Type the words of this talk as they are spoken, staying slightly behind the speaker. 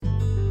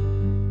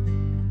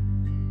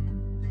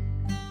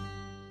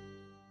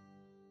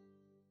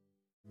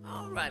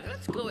right,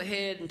 let's go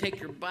ahead and take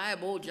your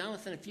Bible.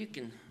 Jonathan, if you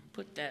can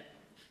put that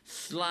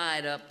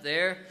slide up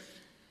there.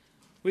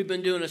 We've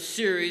been doing a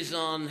series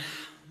on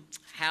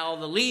how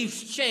the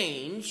leaves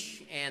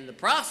change and the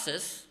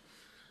process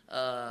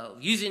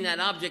using that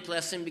object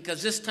lesson,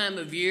 because this time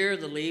of year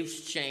the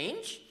leaves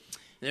change.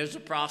 There's a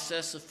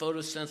process of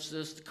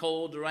photosynthesis, the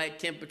cold, the right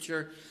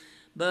temperature.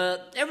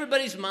 But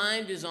everybody's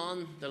mind is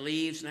on the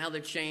leaves and how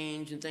they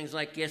change and things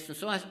like this. And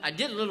so I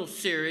did a little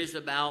series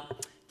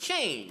about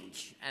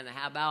change and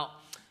how about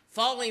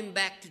falling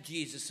back to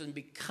Jesus and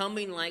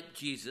becoming like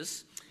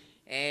Jesus.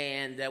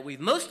 And we've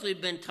mostly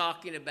been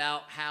talking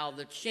about how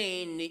the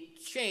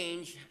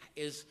change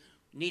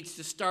needs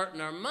to start in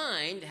our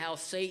mind, how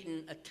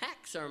Satan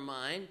attacks our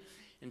mind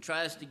and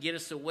tries to get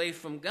us away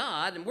from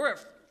God. And we're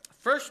at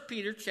 1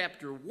 Peter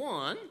chapter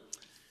 1.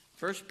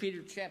 1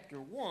 Peter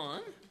chapter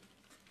 1.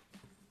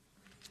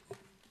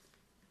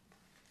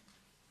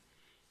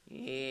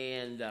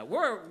 And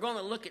we're going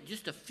to look at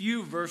just a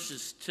few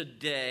verses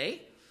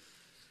today.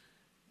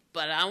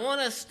 But I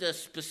want us to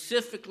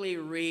specifically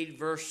read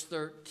verse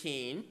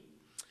 13.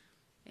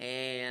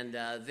 And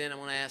then I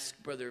want to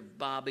ask Brother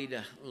Bobby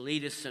to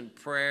lead us in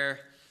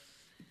prayer.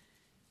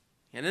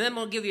 And then I'm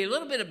going to give you a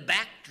little bit of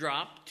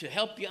backdrop to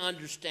help you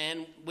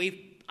understand.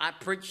 I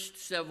preached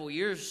several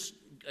years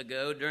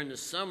ago during the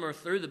summer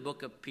through the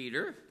book of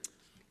Peter.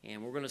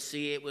 And we're going to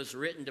see it was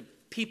written to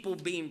people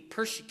being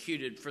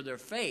persecuted for their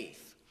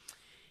faith.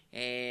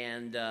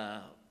 And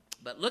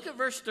but look at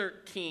verse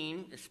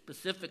 13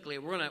 specifically.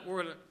 We're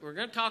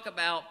gonna talk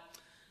about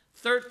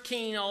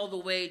 13 all the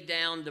way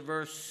down to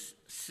verse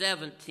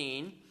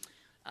 17.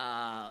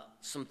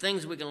 Some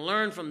things we can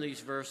learn from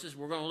these verses.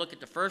 We're going to look at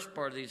the first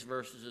part of these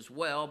verses as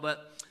well.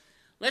 But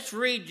let's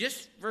read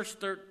just verse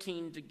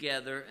 13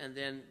 together, and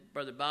then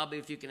Brother Bobby,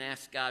 if you can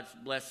ask God's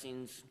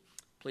blessings,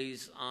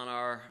 please, on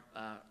our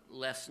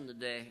lesson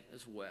today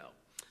as well.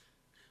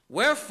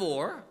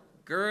 Wherefore,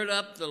 gird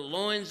up the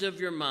loins of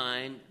your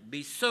mind,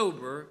 be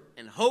sober,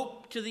 and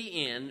hope to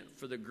the end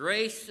for the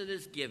grace that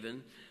is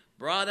given,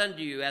 brought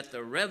unto you at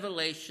the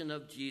revelation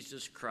of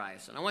Jesus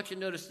Christ. And I want you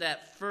to notice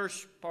that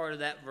first part of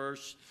that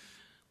verse.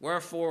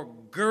 Wherefore,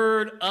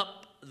 gird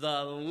up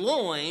the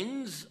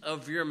loins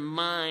of your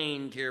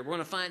mind here. We're going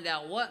to find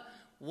out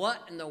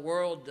what in the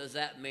world does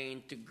that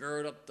mean, to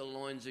gird up the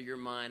loins of your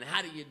mind.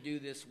 How do you do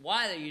this?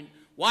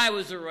 Why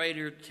was the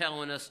writer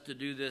telling us to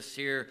do this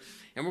here?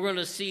 And we're going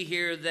to see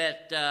here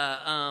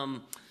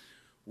that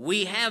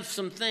we have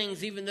some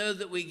things, even though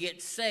that we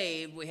get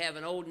saved, we have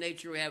an old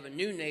nature, we have a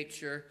new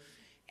nature.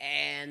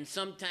 And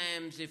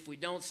sometimes if we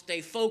don't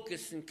stay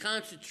focused and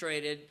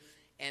concentrated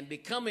and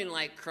becoming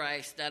like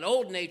Christ, that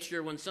old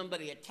nature, when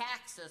somebody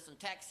attacks us and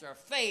attacks our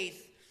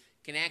faith,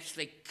 can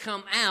actually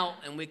come out,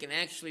 and we can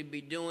actually be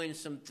doing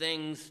some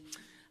things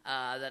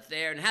that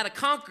there, and how to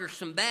conquer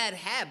some bad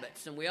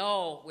habits. And we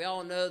all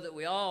know that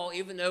we all,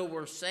 even though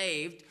we're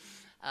saved,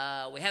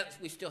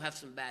 we still have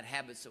some bad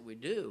habits that we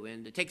do,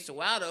 and it takes a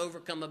while to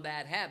overcome a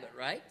bad habit,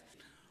 right?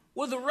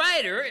 Well, the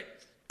writer,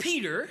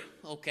 Peter,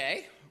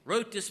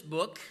 wrote this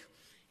book,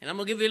 and I'm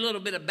going to give you a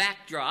little bit of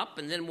backdrop,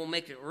 and then we'll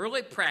make it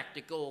really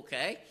practical,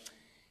 okay?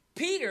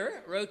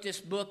 Peter wrote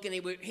this book, and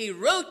he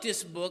wrote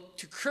this book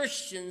to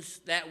Christians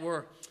that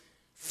were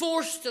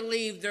forced to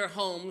leave their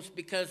homes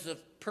because of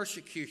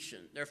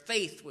persecution. Their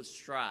faith was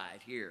tried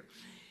here.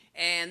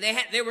 And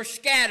they were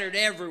scattered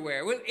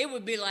everywhere. It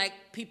would be like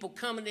people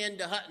coming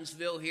into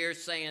Huttonsville here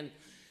saying,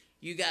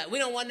 we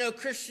don't want no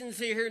Christians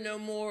here no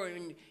more,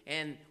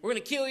 and we're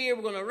going to kill you,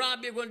 we're going to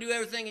rob you, we're going to do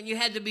everything, and you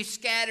had to be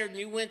scattered, and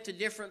you went to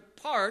different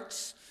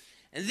parts.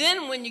 And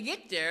then when you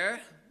get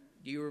there,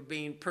 you were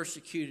being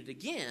persecuted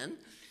again.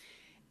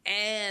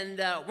 And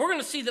we're going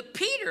to see that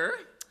Peter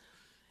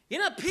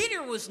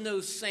was no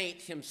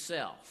saint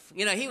himself.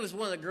 He was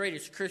one of the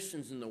greatest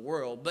Christians in the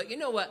world. But you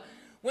know what?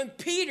 When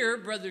Peter,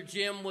 Brother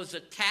Jim, was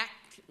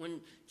attacked, when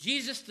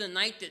Jesus, the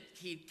night that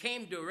he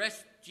came to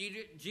arrest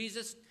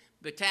Jesus,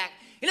 attacked.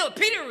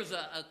 Peter was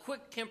a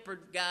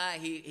quick-tempered guy.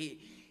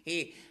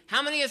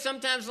 How many of you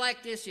sometimes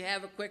like this? You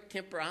have a quick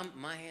temper.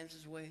 My hands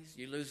is ways.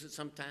 You lose it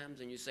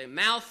sometimes, and you say,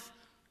 mouth,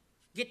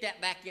 get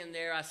that back in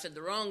there. I said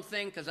the wrong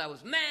thing because I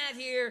was mad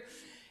here.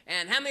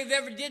 And how many of you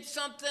ever did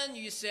something?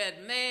 You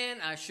said, man,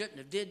 I shouldn't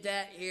have did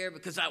that here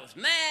because I was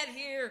mad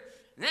here.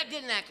 And that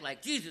didn't act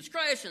like Jesus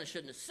Christ, and I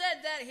shouldn't have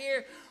said that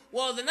here.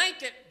 Well, the night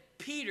that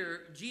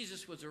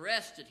Jesus was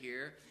arrested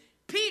here,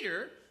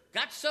 Peter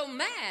got so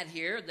mad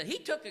here that he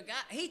took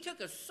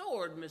a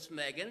sword, Miss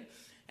Megan,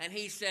 and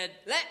he said,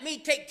 let me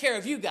take care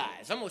of you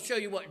guys. I'm going to show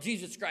you what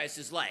Jesus Christ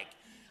is like.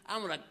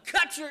 I'm going to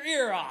cut your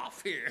ear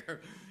off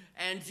here.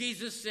 And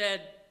Jesus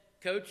said,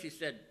 Coach, he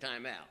said,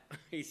 time out.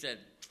 He said,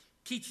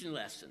 teaching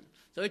lesson.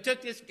 So he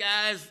took this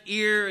guy's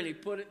ear and he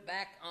put it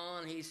back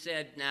on. He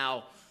said,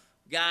 now,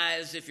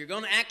 guys, if you're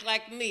going to act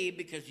like me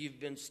because you've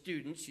been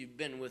students, you've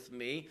been with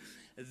me,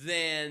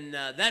 then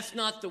that's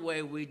not the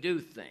way we do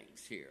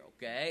things here,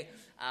 okay?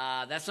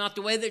 That's not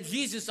the way that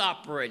Jesus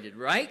operated,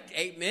 right?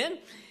 Amen?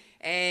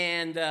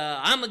 And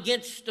I'm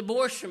against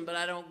abortion, but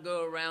I don't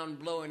go around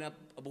blowing up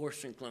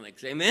abortion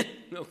clinics. Amen?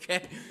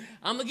 Okay?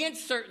 I'm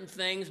against certain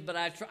things, but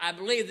I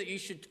believe that you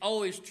should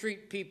always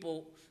treat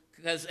people,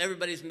 because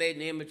everybody's made in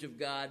the image of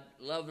God,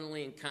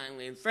 lovingly and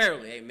kindly and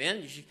fairly.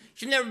 Amen? You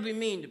should never be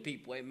mean to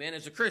people. Amen?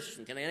 As a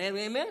Christian. Can I have an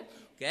amen?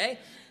 Okay?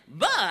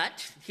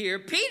 But here,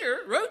 Peter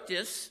wrote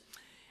this,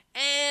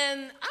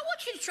 and I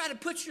want you to try to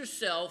put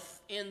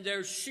yourself in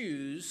their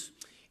shoes.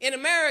 In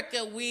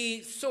America,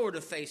 we sort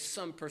of face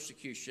some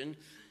persecution.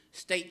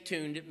 Stay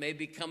tuned. It may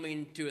be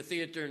coming to a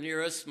theater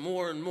near us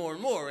more and more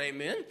and more.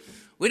 Amen?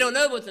 We don't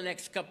know what the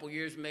next couple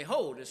years may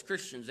hold as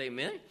Christians.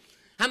 Amen?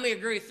 How many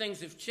agree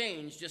things have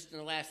changed just in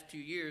the last 2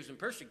 years and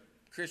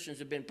Christians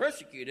have been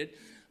persecuted,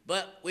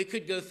 but we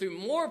could go through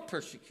more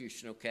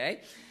persecution,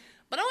 okay?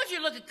 But I want you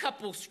to look at a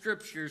couple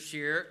scriptures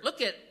here.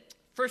 Look at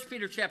 1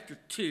 Peter chapter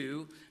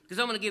 2, because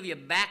I'm going to give you a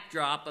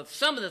backdrop of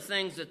some of the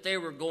things that they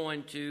were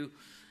going through,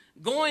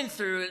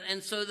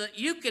 and so that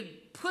you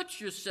could put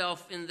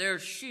yourself in their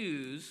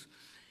shoes,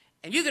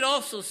 and you could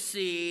also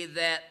see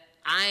that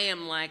I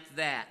am like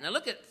that. Now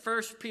look at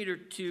 1 Peter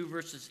 2,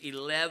 verses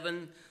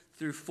 11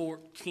 through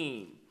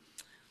 14.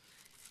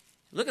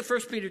 Look at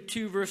 1 Peter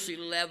 2, verse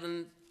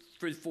 11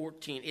 through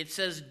 14. It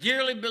says,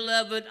 "Dearly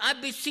beloved, I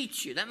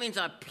beseech you." That means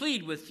I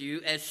plead with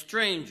you as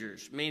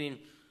strangers, meaning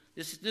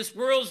this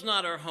world's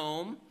not our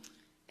home.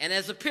 And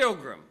as a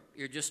pilgrim,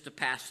 you're just a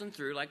passing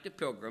through like the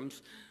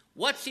pilgrims.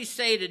 What's he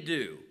say to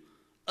do?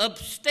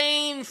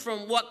 Abstain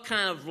from what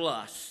kind of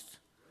lust?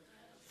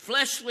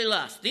 Fleshly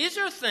lust. These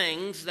are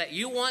things that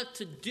you want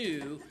to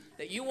do,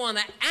 that you want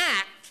to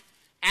act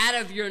out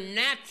of your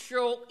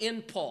natural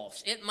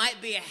impulse. It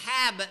might be a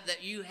habit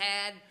that you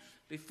had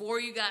before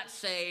you got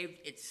saved.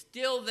 It's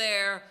still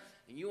there,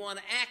 and you want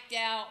to act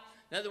out.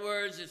 In other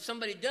words, if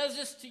somebody does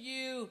this to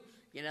you,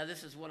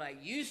 this is what I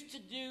used to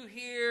do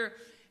here,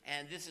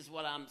 and this is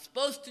what I'm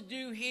supposed to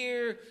do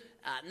here.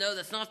 No,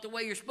 that's not the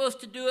way you're supposed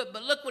to do it,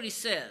 but look what he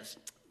says.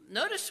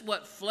 Notice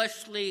what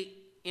fleshly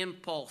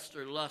impulse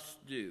or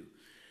lust do.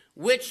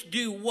 Which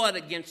do what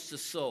against the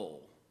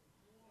soul?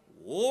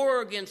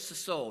 War against the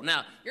soul.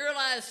 Now, you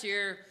realize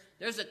here,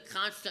 there's a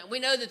constant, we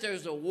know that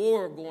there's a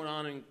war going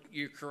on in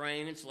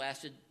Ukraine. It's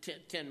lasted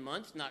 10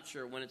 months, not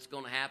sure when it's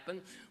going to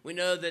happen. We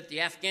know that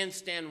the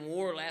Afghanistan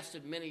war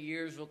lasted many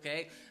years,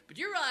 okay? But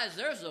you realize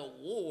there's a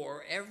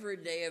war every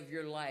day of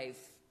your life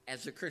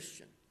as a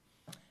Christian.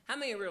 How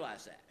many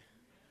realize that?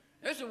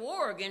 There's a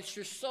war against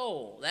your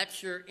soul.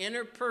 That's your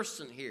inner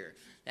person here.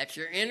 That's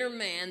your inner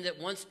man that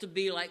wants to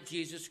be like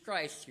Jesus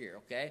Christ here,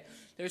 okay?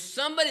 There's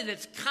somebody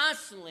that's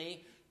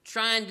constantly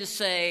trying to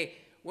say,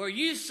 where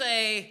you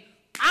say,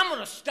 I'm going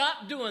to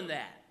stop doing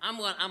that. I'm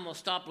going to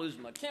stop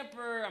losing my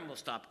temper. I'm going to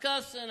stop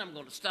cussing. I'm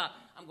going to start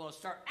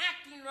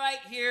acting right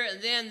here.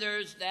 And then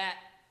there's that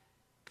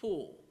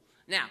pull.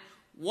 Now,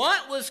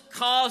 what was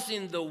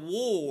causing the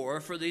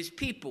war for these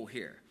people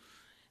here?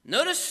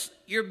 Notice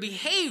your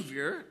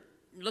behavior.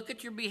 Look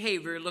at your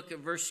behavior. Look at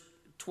verse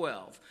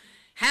 12.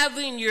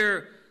 Having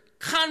your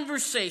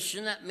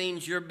conversation, that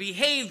means your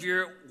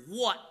behavior,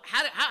 what?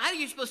 How are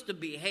you supposed to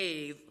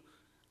behave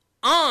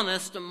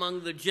honest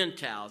among the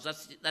Gentiles?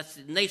 That's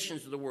the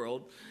nations of the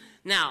world.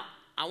 Now,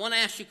 I want to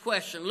ask you a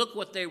question. Look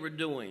what they were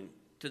doing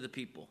to the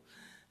people.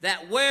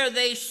 That where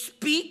they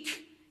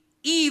speak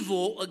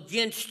evil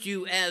against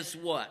you as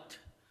what?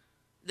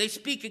 They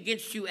speak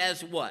against you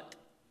as what?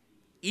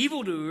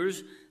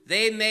 Evildoers.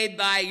 They may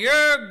by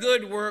your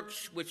good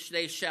works, which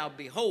they shall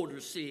behold or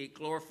see,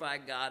 glorify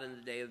God in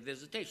the day of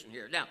visitation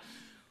here. Now,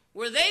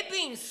 were they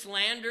being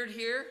slandered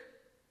here?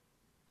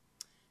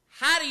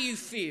 How do you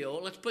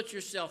feel? Let's put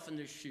yourself in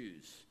their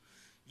shoes.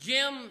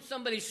 Jim,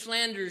 somebody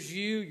slanders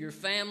you, your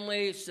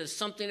family, says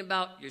something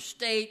about your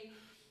state,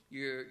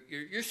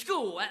 your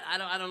school.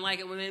 I don't like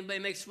it when anybody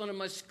makes fun of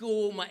my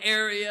school, my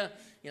area.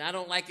 I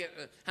don't like it.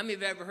 How many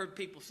of you have ever heard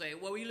people say,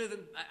 well, you live in,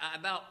 I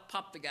about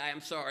popped the guy,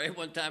 I'm sorry,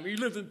 one time, you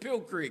live in Pill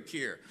Creek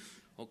here.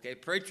 Okay,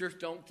 preachers,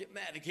 don't get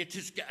mad at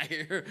this guy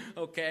here.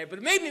 Okay, but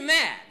it made me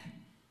mad.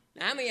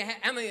 Now,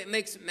 how many it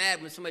makes it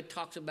mad when somebody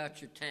talks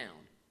about your town?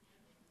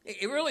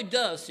 It really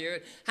does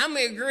here. How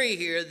many agree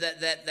here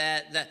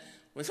that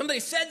when somebody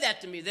said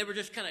that to me, they were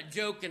just kind of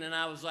joking, and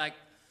I was like,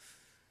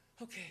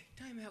 okay,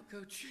 time out,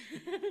 coach.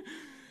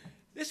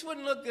 This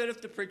wouldn't look good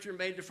if the preacher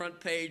made the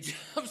front page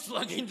of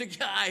slugging the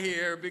guy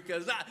here,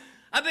 because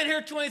I've been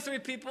here 23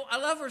 people. I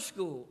love our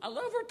school. I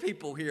love our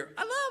people here.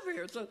 I love her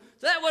here. So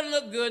that wouldn't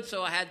look good,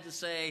 so I had to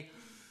say,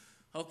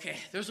 okay,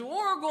 there's a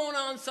war going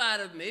on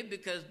inside of me,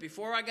 because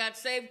before I got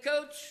saved,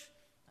 coach,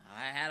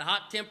 I had a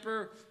hot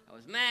temper. I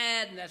was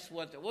mad, and that's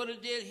what the woulda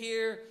did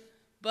here.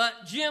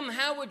 But, Jim,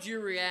 how would you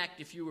react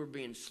if you were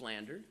being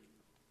slandered?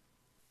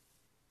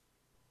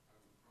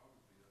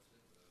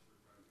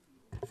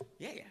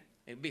 Yeah.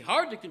 It'd be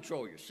hard to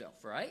control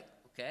yourself, right?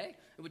 Okay?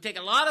 It would take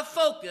a lot of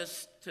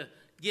focus to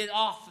get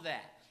off of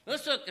that.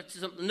 Let's look at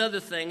another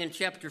thing in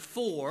chapter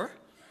 4.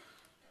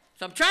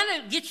 So I'm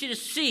trying to get you to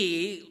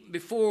see,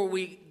 before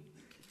we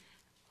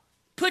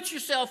put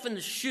yourself in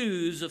the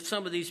shoes of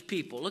some of these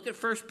people. Look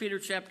at 1 Peter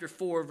chapter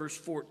 4, verse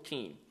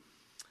 14.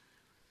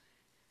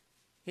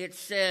 It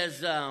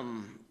says,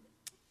 look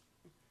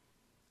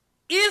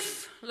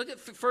at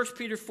 1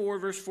 Peter 4,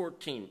 verse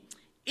 14.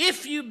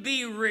 If you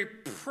be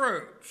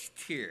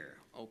reproached here,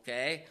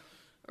 okay,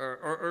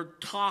 or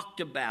talked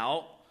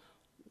about,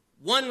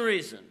 one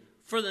reason,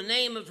 for the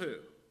name of who?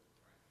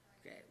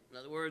 Okay, in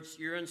other words,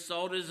 you're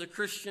insulted as a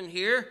Christian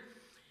here.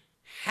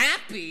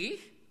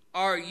 Happy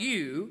are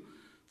you,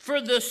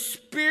 for the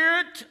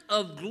Spirit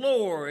of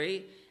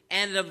glory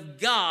and of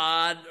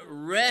God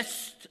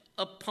rest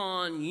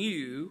upon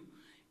you,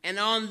 and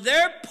on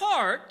their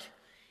part,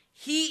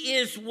 he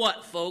is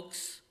what,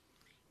 folks?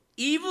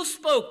 Evil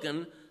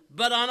spoken,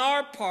 but on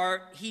our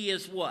part, he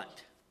is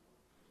what?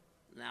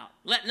 Now,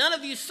 let none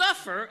of you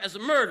suffer as a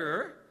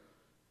murderer,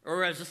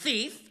 or as a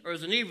thief, or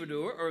as an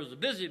evildoer, or as a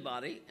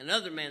busybody in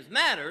other man's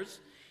matters.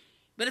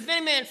 But if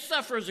any man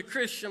suffer as a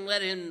Christian,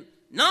 let him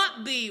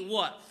not be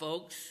what,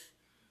 folks?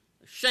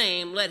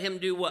 Ashamed. Let him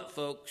do what,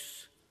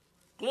 folks?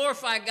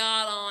 Glorify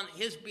God on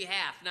his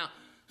behalf. Now,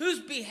 whose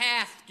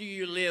behalf do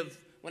you live?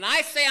 When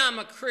I say I'm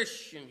a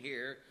Christian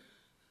here,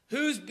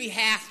 whose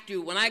behalf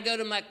when I go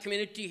to my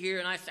community here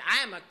and I say,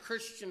 I am a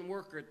Christian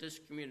worker at this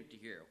community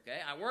here, okay?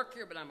 I work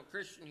here, but I'm a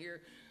Christian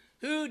here.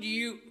 Who do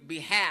you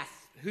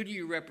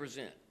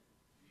represent?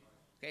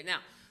 Okay, now,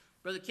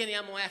 Brother Kenny,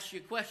 I'm going to ask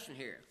you a question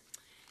here.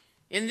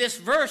 In this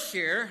verse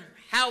here,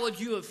 how would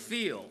you have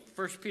feel?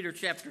 1 Peter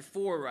chapter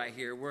 4 right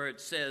here, where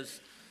it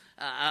says,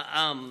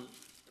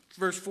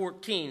 verse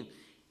 14,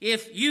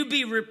 if you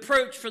be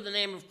reproached for the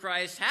name of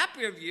Christ,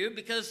 happy are you,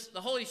 because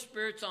the Holy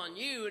Spirit's on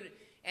you,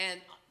 and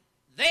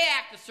they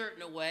act a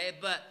certain way.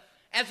 But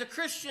as a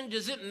Christian,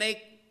 does it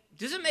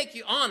make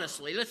you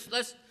honestly?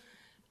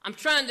 I'm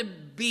trying to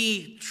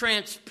be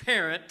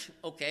transparent,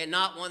 okay,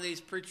 not one of these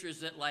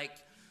preachers that like,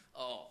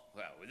 oh,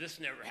 well, this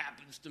never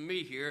happens to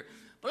me here.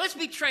 But let's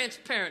be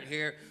transparent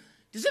here.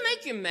 Does it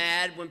make you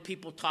mad when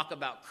people talk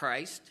about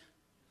Christ?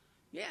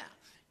 Yeah.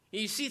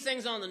 You see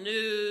things on the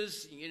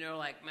news,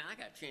 like, man, I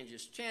got to change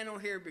this channel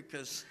here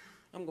because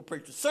I'm going to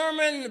preach a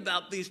sermon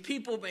about these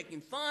people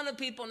making fun of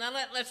people. Now,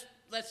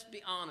 let's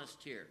be honest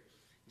here.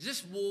 Is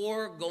this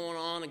war going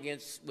on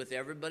with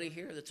everybody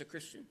here that's a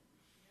Christian?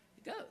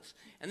 It goes.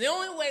 And the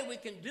only way we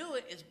can do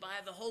it is by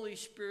the Holy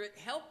Spirit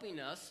helping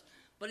us.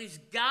 But he's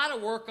got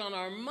to work on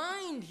our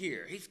mind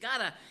here. He's got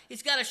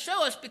to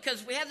show us,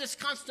 because we have this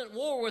constant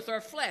war with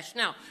our flesh.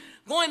 Now,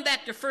 going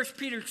back to 1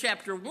 Peter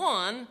chapter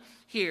 1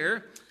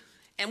 here,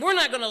 and we're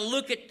not going to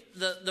look at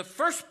the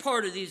first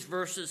part of these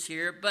verses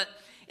here, but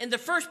in the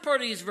first part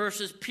of these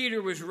verses,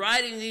 Peter was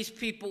writing these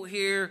people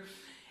here,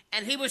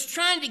 and he was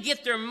trying to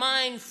get their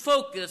mind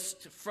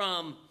focused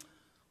from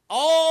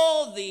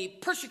all the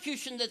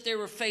persecution that they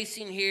were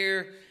facing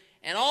here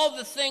and all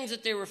the things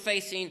that they were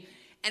facing.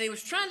 And he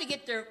was trying to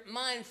get their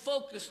mind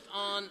focused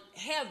on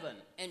heaven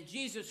and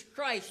Jesus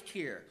Christ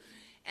here.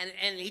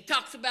 And he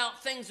talks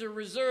about things that are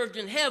reserved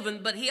in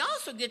heaven, but he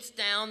also gets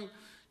down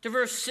to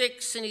verse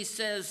 6, and he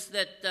says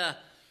that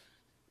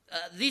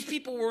these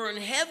people were in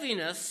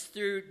heaviness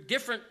through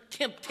different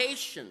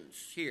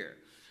temptations here.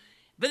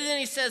 But then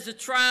he says, the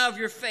trial of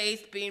your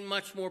faith being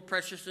much more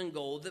precious than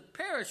gold that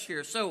perish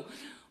here. So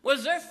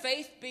was their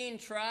faith being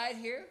tried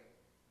here?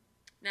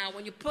 Now,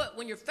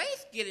 when your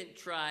faith getting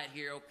tried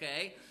here,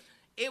 okay,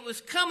 it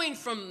was coming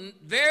from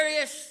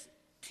various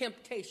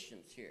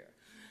temptations here.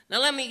 Now,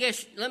 let me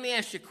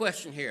ask you a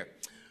question here.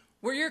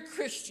 Were your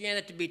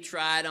Christianity be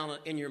tried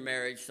in your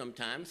marriage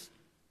sometimes?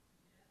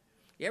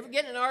 You ever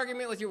get in an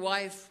argument with your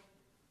wife?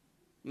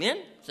 Men,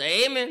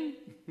 say amen.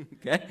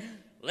 Okay.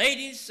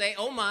 Ladies, say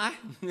oh my.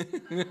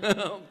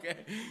 Okay.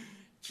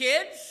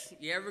 Kids,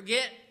 you ever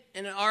get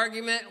in an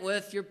argument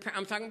with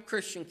I'm talking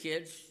Christian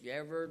kids, you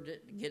ever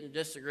get in a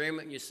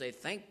disagreement and you say,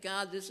 thank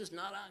God this is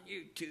not on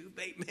YouTube,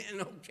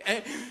 amen,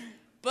 okay?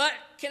 But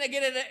can I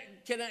get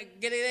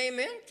an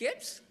amen,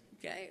 kids?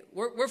 Okay,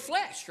 we're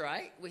flesh,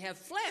 right? We have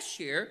flesh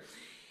here.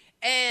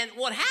 And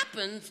what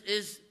happens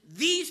is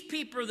these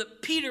people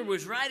that Peter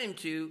was writing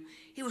to,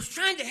 he was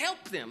trying to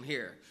help them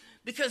here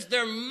because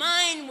their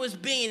mind was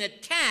being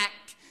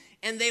attacked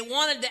and they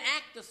wanted to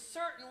act a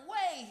certain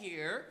way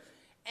here.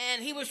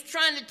 And he was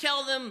trying to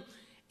tell them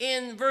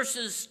in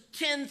verses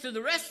 10 through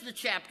the rest of the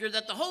chapter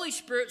that the Holy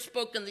Spirit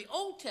spoke in the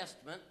Old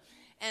Testament,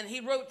 and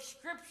he wrote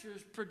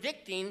scriptures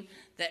predicting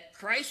that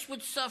Christ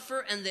would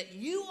suffer and that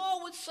you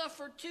all would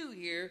suffer too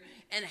here,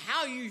 and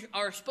how you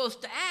are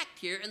supposed to act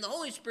here. And the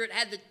Holy Spirit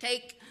had to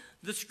take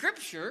the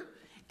scripture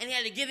and he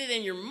had to get it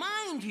in your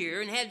mind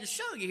here and had to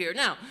show you here.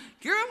 Now,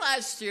 do you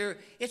realize here,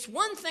 it's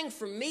one thing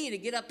for me to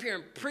get up here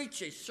and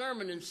preach a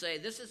sermon and say,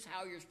 this is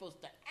how you're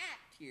supposed to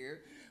act here.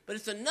 But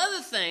it's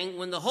another thing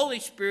when the Holy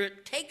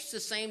Spirit takes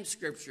the same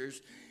scriptures,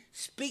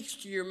 speaks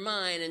to your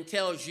mind, and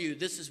tells you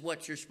this is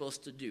what you're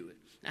supposed to do.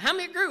 Now, how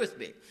many agree with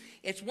me?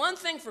 It's one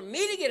thing for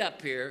me to get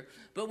up here,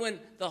 but when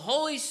the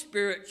Holy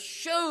Spirit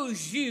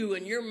shows you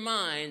in your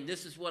mind,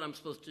 this is what I'm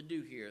supposed to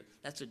do here,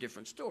 that's a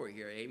different story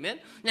here, amen?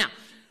 Now,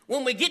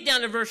 when we get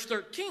down to verse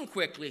 13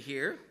 quickly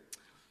here,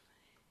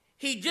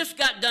 he just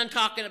got done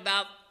talking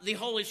about the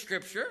Holy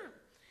Scripture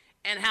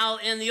and how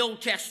in the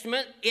Old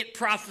Testament it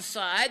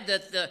prophesied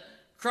that the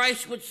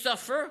Christ would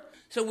suffer.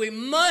 So we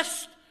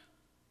must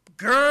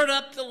gird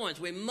up the loins.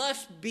 We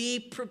must be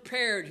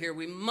prepared here.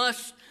 We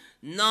must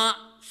not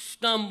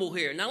stumble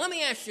here. Now, let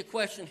me ask you a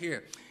question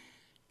here.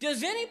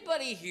 Does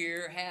anybody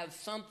here have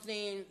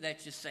something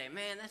that you say,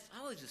 man, that's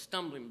always a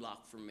stumbling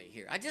block for me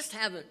here. I just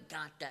haven't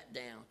got that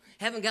down.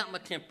 Haven't got my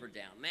temper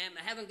down, man.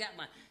 I haven't got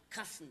my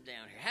cussing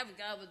down here. Haven't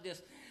got with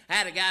this. I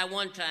had a guy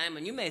one time,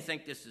 and you may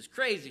think this is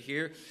crazy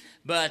here,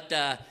 but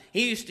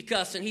he used to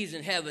cuss, and he's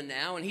in heaven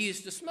now, and he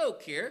used to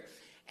smoke here.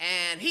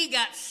 And he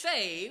got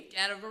saved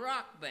out of a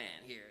rock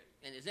band here,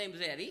 and his name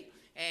was Eddie.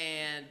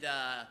 And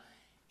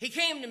he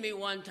came to me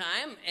one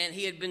time, and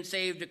he had been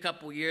saved a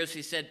couple years.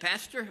 He said,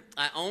 Pastor,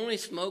 I only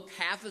smoke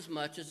half as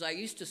much as I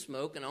used to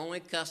smoke and only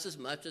cuss as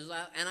much as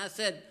and I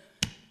said,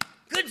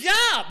 good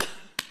job.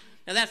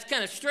 Now, that's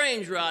kind of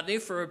strange, Rodney,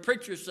 for a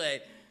preacher to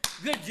say,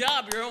 good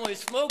job, you're only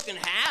smoking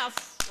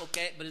half.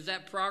 Okay, but is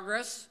that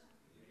progress?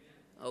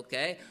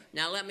 Okay.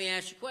 Now, let me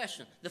ask you a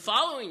question. The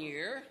following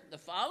year,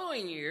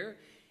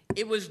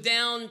 it was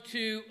down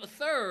to a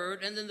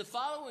third, and then the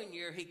following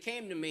year, he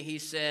came to me, he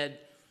said,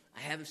 I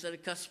haven't said a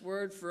cuss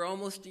word for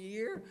almost a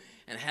year,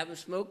 and I haven't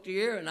smoked a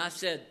year. And I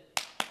said,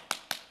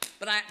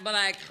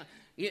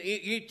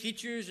 you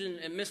teachers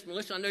and Miss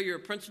Melissa, I know you're a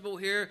principal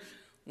here.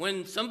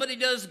 When somebody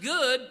does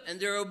good and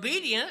they're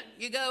obedient,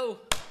 you go,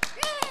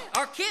 yeah,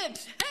 our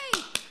kids,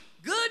 hey,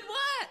 good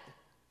what?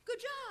 Good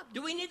job.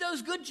 Do we need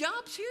those good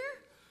jobs here?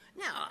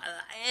 Now,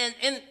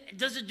 and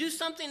does it do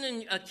something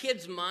in a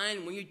kid's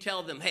mind when you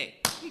tell them, hey,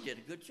 you did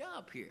a good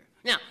job here?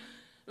 Now,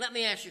 let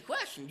me ask you a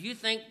question. Do you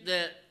think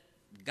that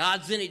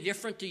God's any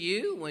different to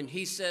you when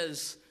he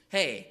says,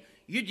 hey,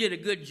 you did a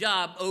good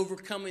job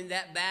overcoming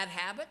that bad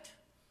habit?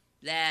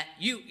 That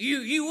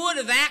you would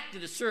have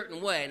acted a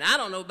certain way. And I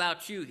don't know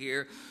about you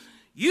here.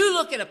 You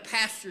look at a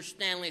Pastor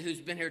Stanley who's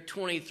been here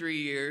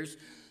 23 years,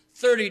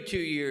 32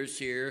 years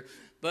here.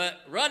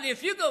 But, Rodney,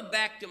 if you go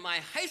back to my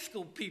high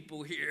school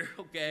people here,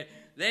 okay,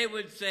 they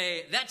would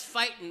say, that's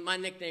fighting, my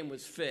nickname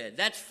was Fed.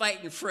 That's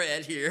fighting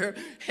Fred here.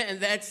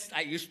 And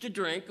I used to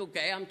drink,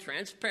 okay, I'm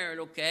transparent,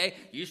 okay,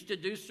 used to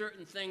do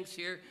certain things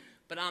here,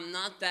 but I'm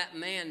not that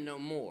man no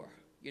more.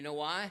 You know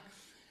why?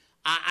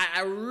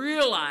 I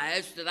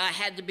realized that I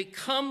had to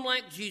become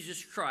like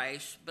Jesus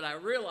Christ, but I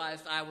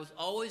realized I was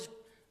always,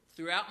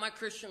 throughout my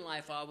Christian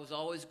life, I was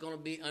always going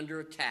to be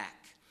under attack.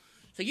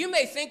 So you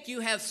may think you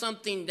have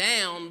something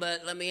down,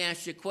 but let me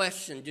ask you a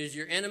question. Does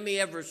your enemy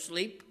ever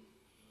sleep?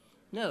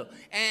 No.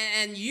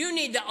 And you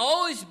need to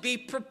always be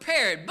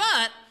prepared.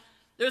 But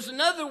there's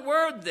another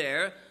word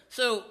there.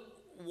 So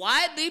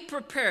why be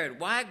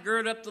prepared? Why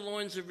gird up the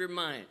loins of your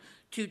mind?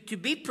 To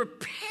be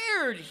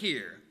prepared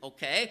here,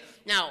 okay?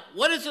 Now,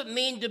 what does it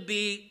mean to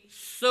be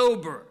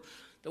sober?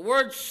 The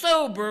word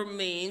sober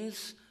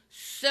means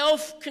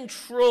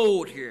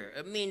self-controlled here.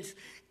 It means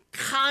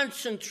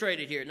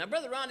concentrated here. Now,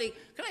 Brother Ronnie,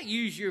 can I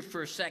use you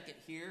for a second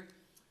here?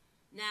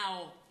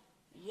 Now,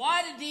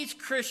 why did these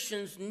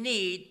Christians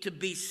need to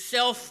be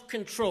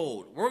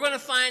self-controlled? We're going to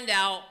find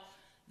out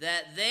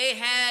that they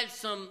had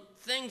some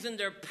things in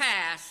their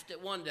past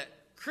that wanted to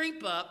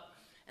creep up,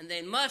 and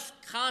they must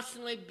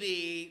constantly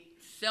be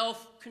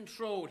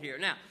self-controlled here.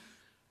 Now,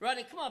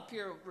 Rodney, come up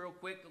here real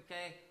quick,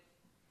 okay?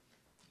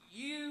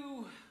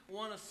 You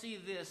want to see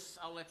this,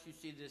 I'll let you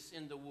see this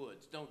in the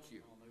woods, don't you?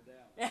 Oh, no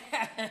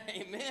doubt.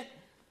 Amen.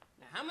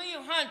 Now, how many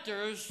of you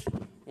hunters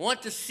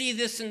want to see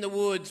this in the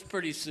woods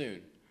pretty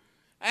soon?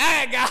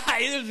 Hey,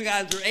 guys, those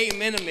guys are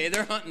amen to me.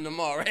 They're hunting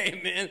tomorrow,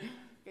 amen.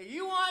 Okay,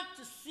 you want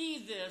to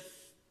see this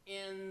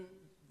in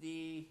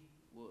the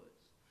woods.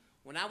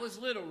 When I was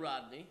little,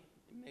 Rodney,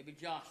 maybe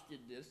Josh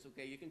did this,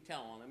 okay, you can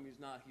tell on him, he's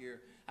not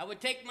here. I would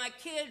take my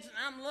kids, and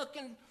I'm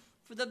looking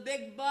for the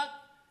big buck,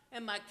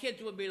 and my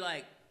kids would be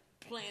like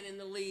playing in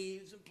the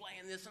leaves and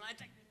playing this, and I'd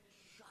say,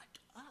 shut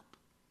up.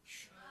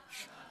 Shh,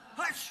 shh,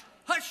 hush,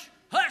 hush,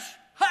 hush,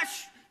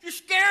 hush. You're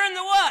scaring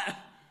the what?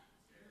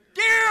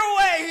 Deer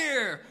away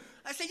here.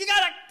 I said, you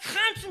got to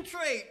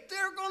concentrate.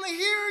 They're going to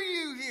hear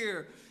you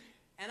here.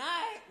 And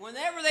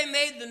whenever they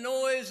made the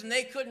noise and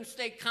they couldn't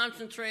stay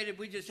concentrated,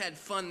 we just had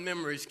fun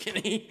memories,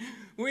 Kenny.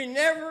 We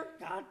never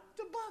got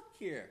the buck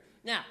here.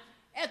 Now,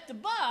 at the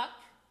buck,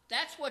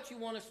 that's what you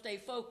want to stay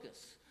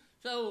focused.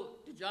 So,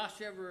 did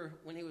Josh ever,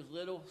 when he was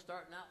little,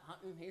 starting out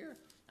hunting here?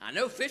 I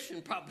know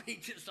fishing probably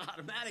just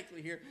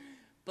automatically here.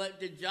 But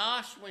did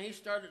Josh, when he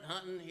started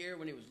hunting here,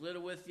 when he was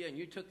little with you, and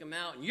you took him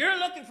out, and you're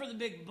looking for the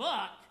big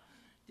buck,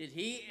 did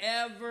he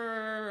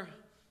ever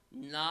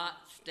not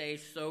stay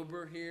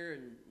sober here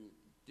and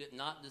did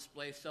not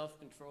display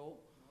self-control?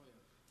 Oh,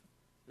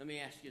 yeah. Let me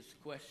ask you this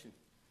question.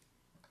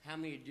 How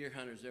many deer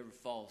hunters ever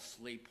fall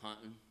asleep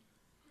hunting?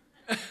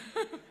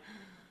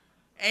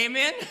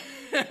 Amen?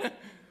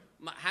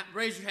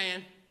 Raise your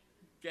hand.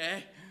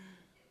 Okay.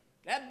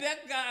 That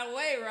buck got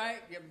away, right?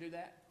 You ever do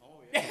that?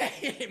 Oh, yeah.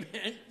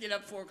 Amen. Get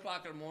up 4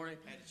 o'clock in the morning.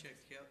 Had to check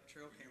the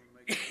trail camera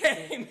to make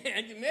sure.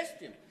 Amen. You missed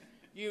him.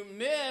 You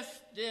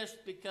missed this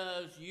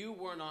because you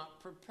were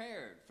not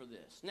prepared for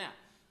this. Now,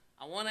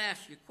 I want to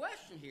ask you a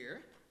question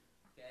here.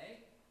 Okay.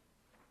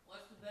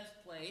 What's the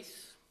best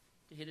place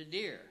to hit a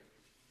deer?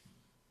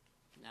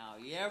 Now,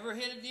 you ever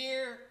hit a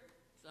deer?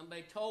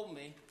 Somebody told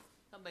me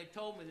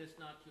this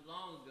not too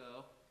long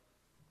ago,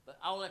 but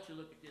I'll let you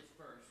look at this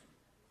first.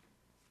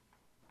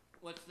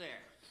 What's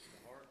there?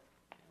 The heart.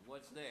 And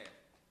what's there?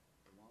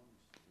 The lungs.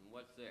 And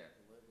what's there?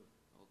 The liver.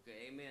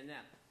 Okay, amen.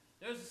 Now,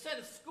 there's a set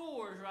of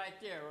scores right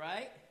there,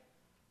 right?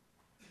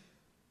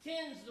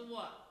 10's the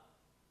what?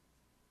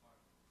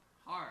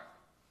 Heart.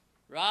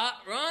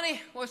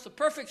 Ronnie, what's the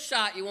perfect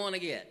shot you want to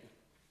get?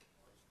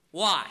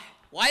 Why?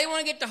 Why do you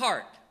want to get the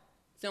heart?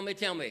 Somebody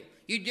tell me.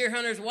 You deer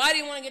hunters, why do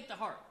you want to get the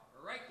heart?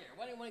 Right there.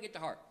 Why do you want to get the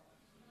heart?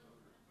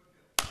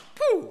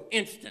 Pooh!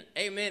 Instant.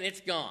 Amen. It's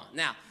gone.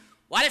 Now,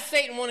 why does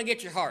Satan want to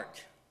get your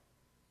heart?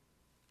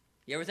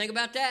 You ever think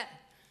about that?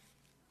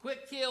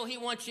 Quick kill, he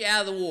wants you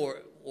out of the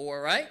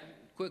war, right?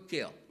 Quick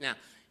kill. Now,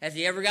 has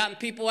he ever gotten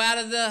people out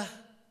of the,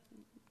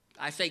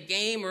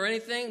 game or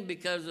anything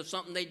because of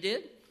something they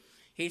did?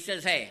 He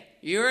says, hey,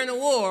 you're in a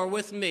war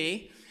with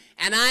me,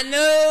 and I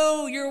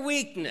know your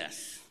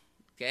weakness,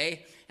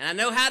 okay? And I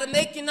know how to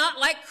make you not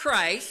like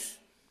Christ,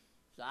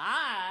 so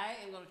I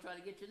am going to try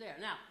to get you there.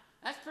 Now,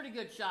 that's a pretty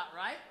good shot,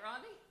 right,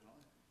 Rodney?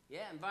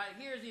 Yeah, and right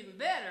here is even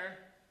better,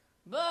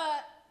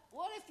 but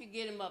what if you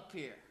get him up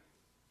here?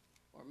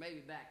 Or maybe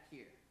back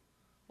here?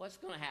 What's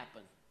going to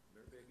happen?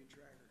 Better be a good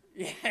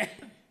tracker. Yeah.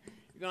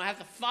 You're going to have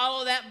to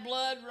follow that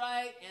blood,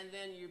 right? And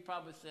then you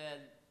probably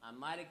said, I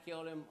might have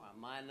killed him, or I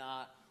might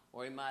not,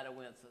 or he might have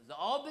went. So it's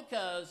all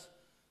because,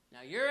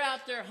 now you're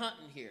out there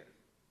hunting here.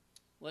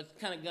 What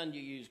kind of gun do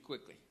you use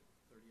quickly?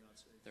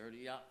 30-06.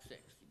 30-06.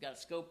 You got a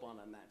scope on,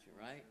 I imagine,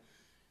 right?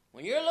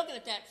 When you're looking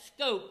at that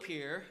scope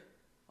here,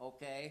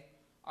 okay,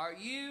 are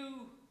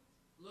you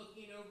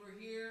looking over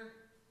here,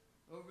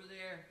 over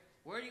there?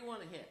 Where do you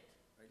want to hit?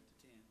 Right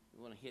at the 10.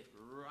 You want to hit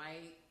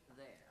right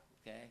there,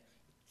 okay?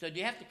 So do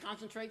you have to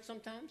concentrate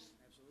sometimes?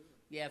 Absolutely.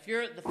 Yeah, if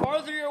you're the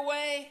farther you're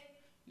away,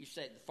 you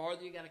say the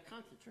farther you got to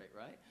concentrate,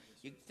 right?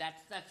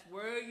 That's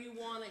where you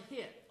want to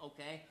hit,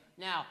 okay?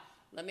 Now,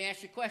 let me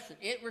ask you a question.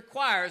 It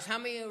requires, how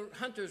many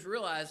hunters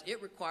realize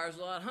it requires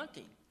a lot of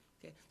hunting?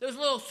 Okay? Those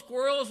little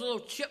squirrels, little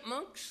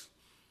chipmunks,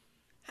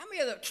 how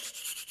many of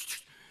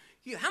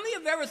you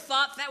ever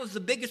thought that was the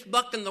biggest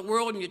buck in the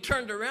world and you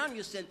turned around and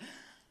you said,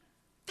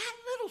 that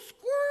little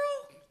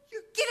squirrel,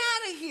 you get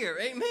out of here,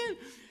 amen?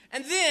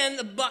 And then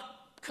the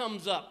buck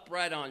comes up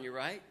right on you,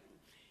 right?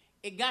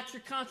 It got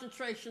your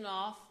concentration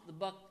off, the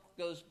buck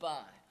goes by.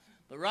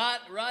 But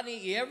Rodney,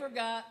 you ever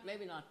got,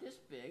 maybe not this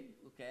big,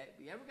 okay,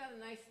 but you ever got a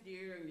nice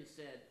deer and you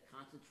said,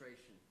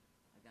 concentration,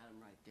 I got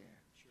him right there.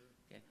 Sure.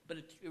 Okay, but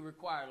it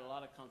required a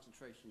lot of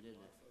concentration,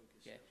 didn't it?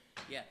 Focus. Okay,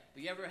 yeah,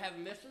 but you ever have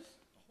misses?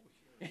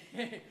 Oh,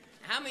 sure.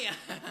 How many,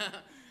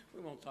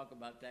 we won't talk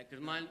about that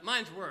because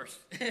mine's worse.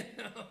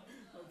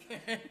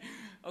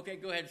 Okay,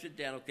 go ahead and sit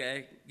down,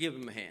 okay? Give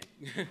him a hand.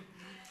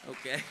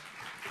 Okay,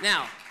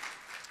 now,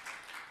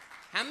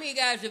 how many of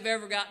you guys have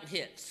ever gotten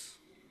hits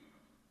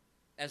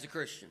as a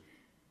Christian?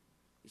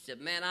 You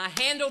said, man, I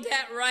handled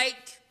that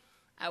right.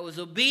 I was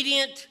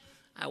obedient.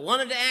 I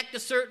wanted to act a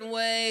certain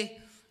way.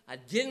 I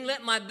didn't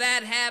let my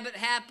bad habit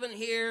happen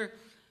here.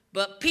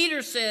 But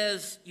Peter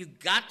says, you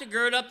got to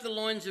gird up the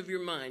loins of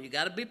your mind. You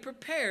got to be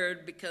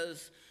prepared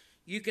because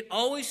you can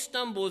always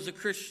stumble as a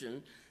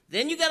Christian.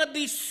 Then you got to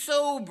be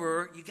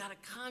sober. You got to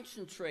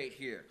concentrate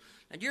here.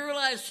 And you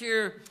realize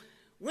here,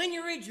 when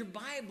you read your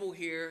Bible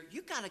here,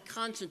 you got to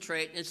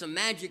concentrate. It's a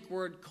magic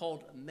word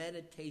called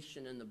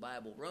meditation in the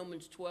Bible.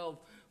 Romans 12,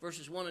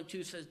 verses 1 and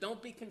 2 says,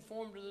 don't be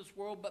conformed to this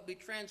world, but be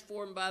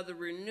transformed by the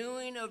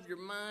renewing of your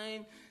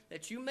mind,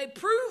 that you may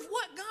prove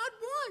what God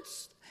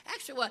wants.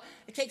 Actually, what?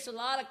 It takes a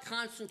lot of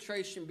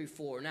concentration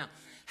before. Now,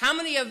 how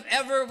many have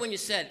ever, when you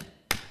said,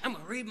 I'm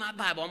going to read my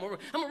Bible, I'm going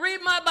to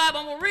read my Bible,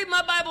 I'm going to read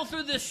my Bible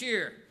through this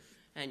year.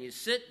 And you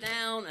sit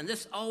down, and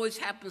this always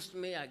happens to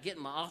me. I get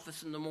in my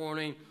office in the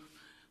morning.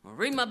 I'll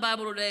read my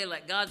Bible today,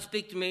 let God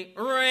speak to me.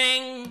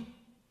 Ring,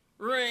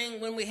 ring.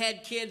 When we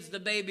had kids, the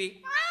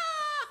baby,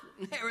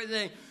 and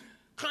everything.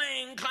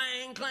 Clang,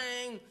 clang,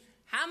 clang.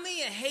 How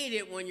many of you hate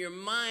it when your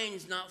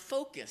mind's not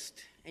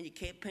focused and you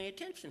can't pay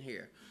attention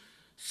here?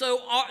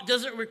 So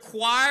does it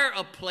require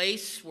a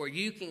place where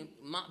you can,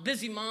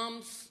 busy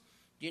moms,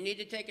 do you need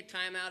to take a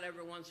time out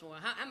every once in a while?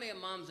 How many of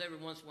moms every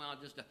once in a while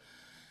just,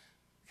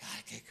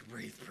 gotta take a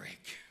breathe break.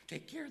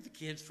 Take care of the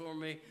kids for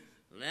me.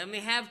 Let me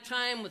have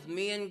time with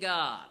me and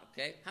God,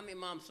 okay? How many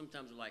moms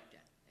sometimes are like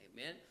that?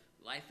 Amen?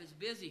 Life is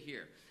busy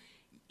here.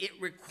 It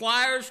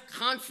requires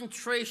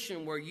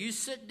concentration where you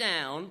sit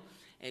down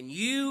and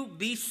you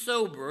be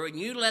sober and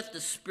you let the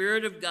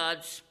Spirit of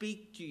God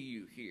speak to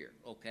you here,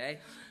 okay?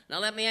 Now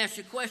let me ask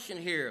you a question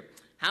here.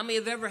 How many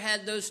have ever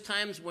had those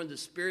times when the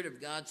Spirit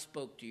of God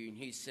spoke to you and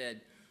He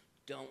said,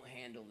 don't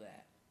handle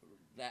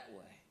that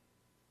way.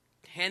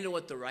 Handle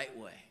it the right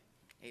way.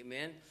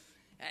 Amen?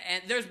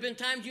 And there's been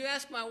times you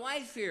ask my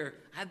wife here,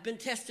 I've been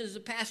tested as a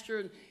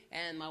pastor,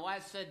 and my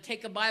wife said,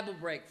 take a Bible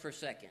break for a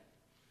second.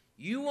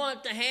 You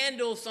want to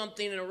handle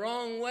something in the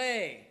wrong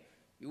way.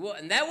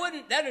 And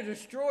that'll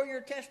destroy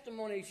your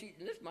testimony.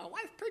 And this is my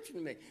wife preaching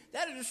to me.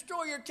 That'll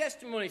destroy your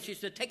testimony. She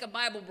said, take a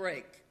Bible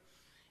break.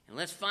 And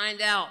let's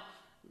find out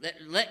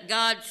let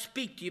God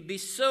speak to you. Be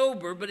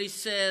sober. But he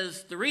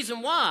says, the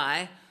reason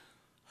why,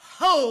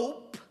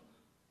 hope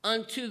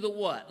unto the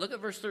what? Look at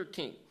verse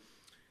 13.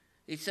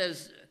 He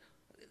says,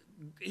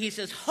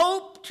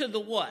 hope to the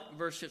what?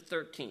 Verse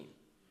 13.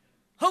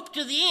 Hope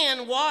to the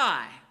end.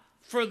 Why?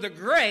 For the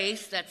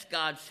grace, that's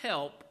God's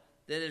help,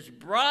 that is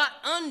brought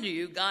unto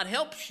you, God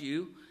helps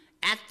you,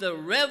 at the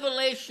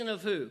revelation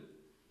of who?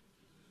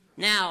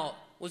 Now,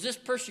 was this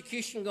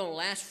persecution going to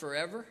last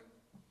forever?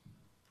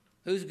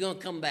 Who's going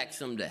to come back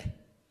someday?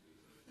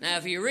 Now,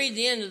 if you read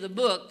the end of the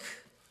book,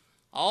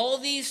 all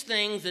these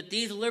things that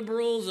these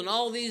liberals and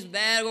all these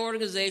bad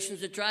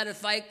organizations that try to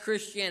fight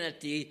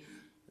Christianity,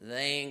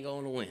 they ain't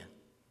going to win.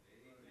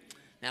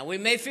 Now, we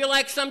may feel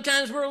like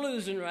sometimes we're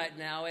losing right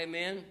now,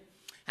 amen?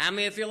 How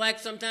many feel like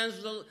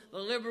sometimes the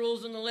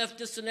liberals and the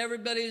leftists and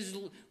everybody's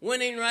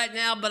winning right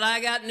now? But I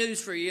got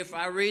news for you. If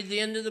I read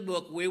the end of the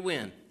book, we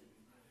win.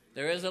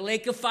 There is a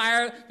lake of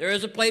fire. There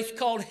is a place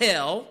called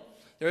hell.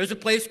 There is a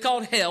place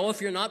called hell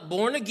if you're not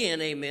born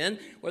again, amen,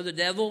 where the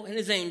devil and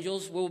his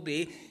angels will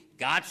be.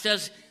 God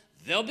says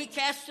they'll be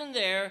cast in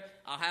there.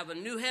 I'll have a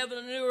new heaven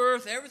and a new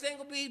earth. Everything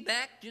will be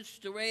back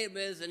just the way it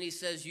is. And he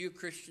says, you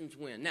Christians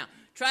win. Now,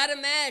 try to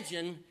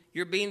imagine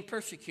you're being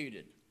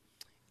persecuted.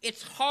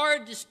 It's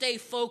hard to stay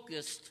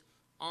focused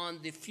on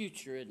the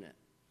future, isn't it?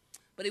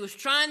 But he was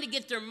trying to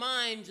get their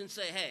minds and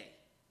say, hey,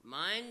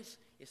 minds,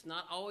 it's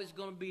not always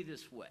going to be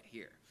this way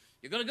here.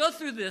 You're going to go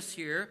through this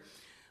here.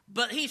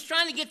 But he's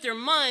trying to get their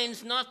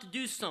minds not to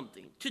do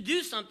something. To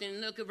do something,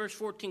 look at verse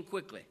 14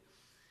 quickly.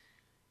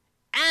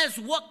 As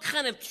what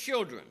kind of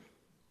children?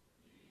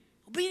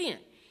 Obedient.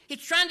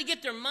 He's trying to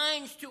get their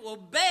minds to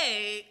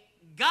obey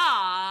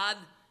God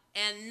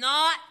and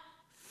not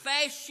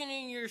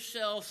fashioning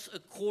yourselves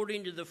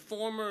according to the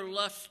former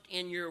lust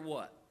in your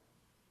what?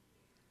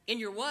 In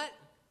your what?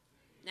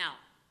 Now,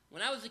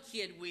 when I was a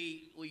kid,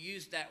 we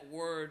used that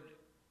word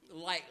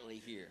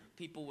lightly here.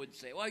 People would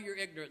say, well, you're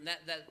ignorant.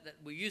 That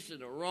we used it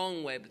the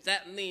wrong way, but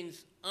that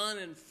means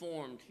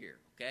uninformed here,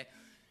 okay?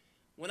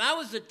 When I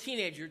was a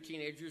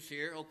teenagers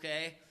here,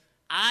 okay,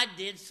 I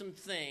did some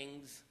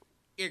things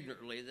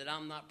ignorantly that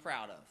I'm not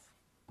proud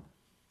of.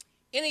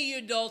 Any of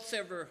you adults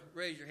ever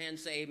raise your hand and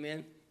say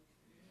amen?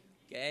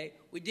 Okay,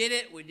 we did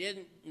it. We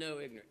didn't know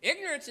ignorance.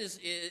 Ignorance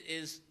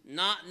is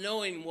not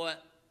knowing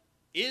what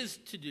is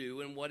to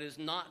do and what is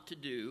not to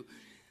do.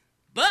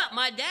 But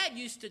my dad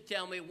used to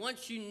tell me,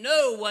 once you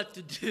know what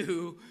to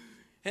do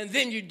and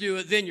then you do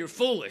it, then you're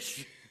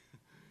foolish.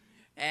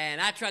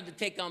 And I tried to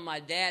take on my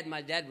dad.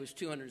 My dad was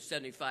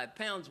 275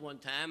 pounds one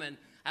time, and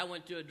I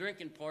went to a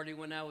drinking party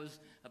when I was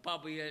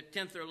probably a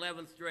 10th or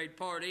 11th grade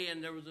party,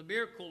 and there was a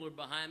beer cooler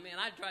behind me, and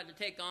I tried to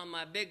take on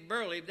my big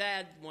burly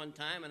dad one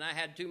time, and I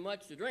had too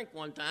much to drink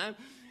one time,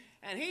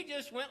 and he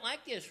just went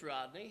like this,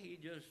 Rodney. He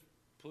just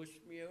pushed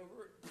me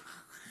over,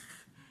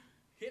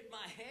 hit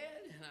my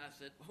head, and I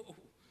said, oh,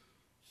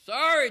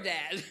 sorry,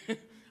 Dad.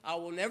 I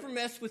will never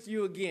mess with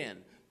you again.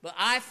 But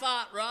I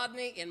thought,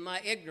 Rodney, in my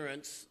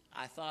ignorance,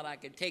 I thought I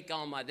could take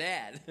on my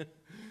dad.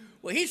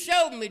 Well, he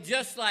showed me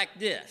just like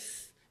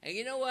this. And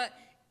you know what?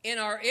 In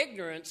our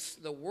ignorance,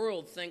 the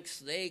world thinks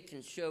they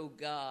can show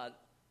God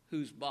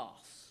who's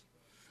boss.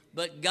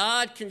 But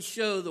God can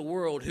show the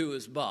world who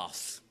is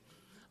boss.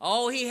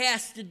 All he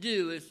has to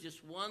do is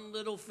just one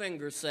little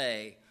finger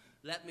say,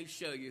 let me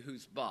show you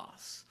who's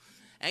boss.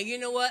 And you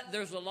know what?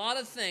 There's a lot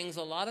of things,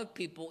 a lot of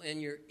people in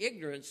your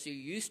ignorance you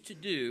used to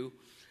do.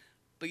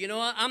 But you know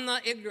what? I'm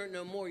not ignorant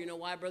no more. You know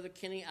why, Brother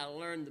Kenny? I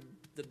learned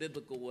the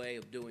biblical way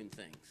of doing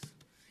things.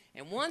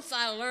 And once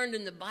I learned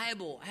in the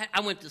Bible, I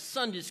went to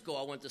Sunday school.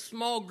 I went to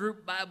small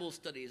group Bible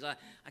studies. I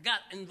got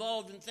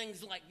involved in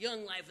things like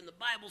Young Life and the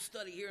Bible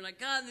study here. And I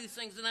got these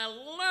things. And I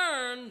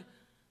learned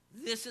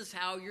this is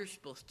how you're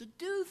supposed to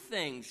do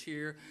things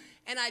here.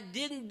 And I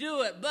didn't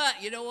do it.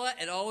 But you know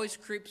what? It always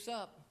creeps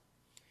up.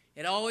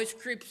 It always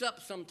creeps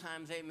up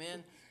sometimes,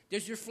 amen.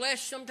 Does your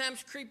flesh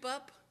sometimes creep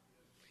up?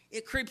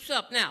 It creeps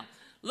up. Now,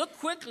 look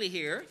quickly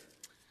here.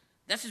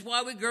 This is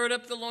why we gird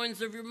up the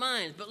loins of your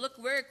minds. But look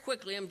very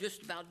quickly. I'm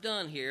just about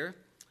done here.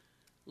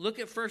 Look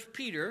at 1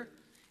 Peter.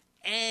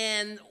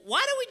 And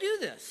why do we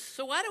do this?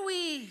 So why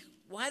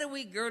do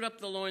we gird up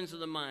the loins of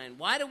the mind?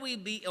 Why do we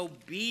be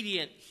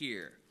obedient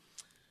here?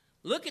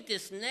 Look at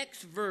this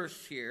next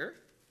verse here.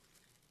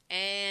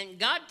 And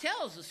God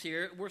tells us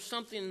here we're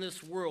something in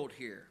this world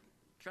here.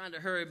 I'm trying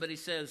to hurry, but he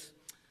says,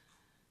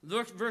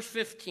 verse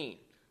 15.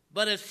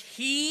 But as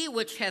he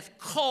which hath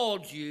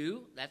called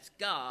you, that's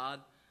God,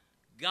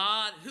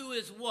 God who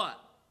is what?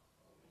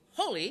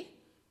 Holy.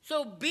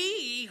 So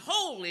be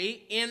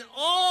holy in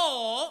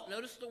all,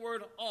 notice the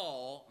word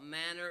all,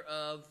 manner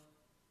of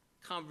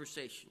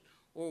conversation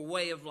or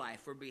way of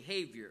life or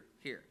behavior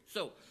here.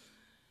 So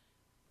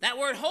that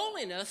word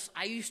holiness,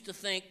 I used to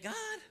think, God,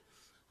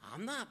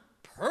 I'm not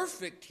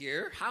perfect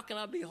here. How can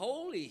I be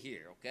holy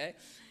here, okay?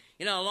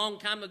 You know, a long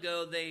time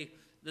ago,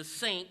 the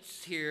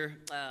saints here,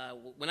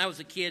 when I was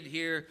a kid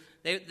here,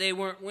 they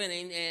weren't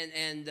winning,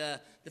 and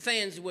the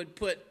fans would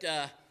put,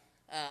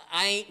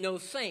 I ain't no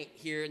saint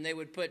here, and they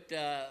would put,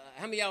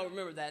 how many of y'all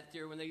remember that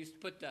here when they used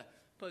to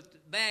put the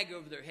bag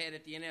over their head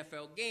at the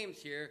NFL games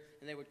here,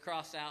 and they would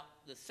cross out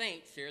the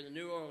Saints here, the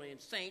New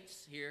Orleans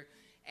Saints here,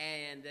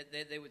 and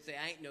they would say,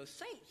 I ain't no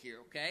saint here,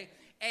 okay?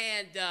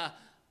 And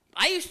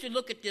I used to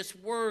look at this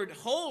word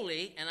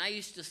holy, and I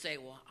used to say,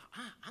 well,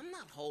 I'm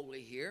not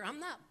holy here. I'm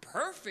not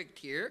perfect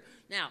here.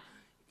 Now,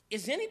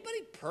 is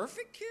anybody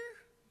perfect here?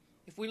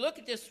 If we look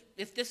at this,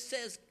 if this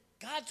says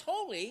God's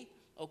holy,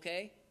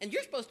 okay, and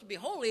you're supposed to be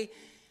holy,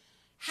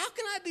 how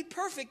can I be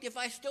perfect if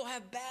I still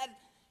have bad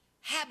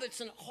habits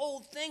and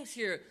old things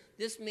here?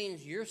 This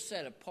means you're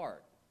set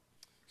apart.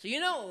 So you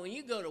know when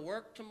you go to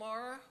work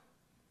tomorrow,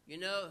 you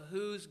know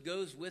who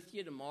goes with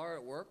you tomorrow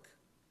at work?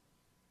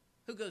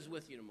 Who goes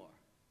with you tomorrow?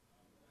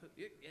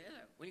 Yeah,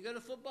 when you go to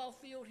the football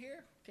field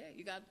here, okay,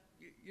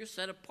 you're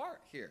set apart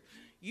here.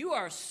 You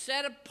are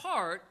set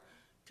apart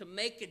to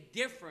make a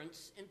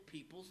difference in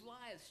people's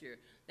lives here.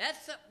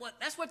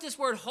 That's what this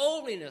word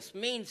holiness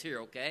means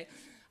here, okay?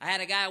 I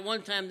had a guy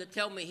one time that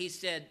told me, he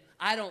said,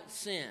 I don't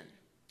sin.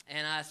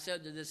 And I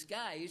said to this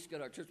guy, he used to go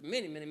to our church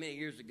many, many, many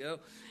years ago,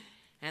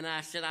 and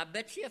I said, I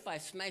bet you if I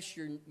smash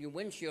your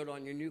windshield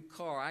on your new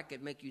car, I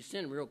could make you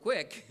sin real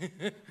quick.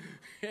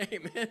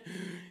 Amen.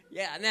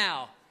 Yeah,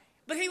 now,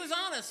 but he was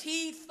honest.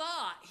 He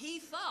thought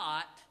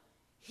that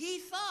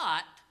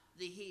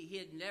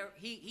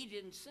he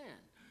didn't sin.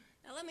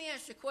 Now, let me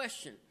ask you a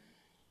question.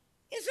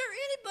 Is there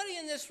anybody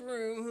in this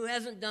room who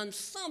hasn't done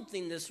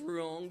something this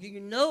wrong?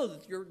 You know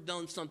that you've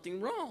done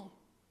something wrong.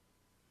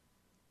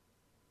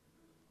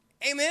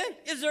 Amen?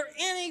 Is there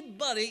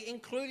anybody,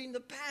 including the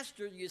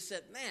pastor, you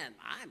said, man,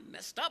 I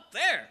messed up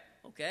there,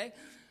 okay?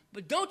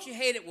 But don't you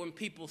hate it when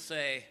people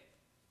say,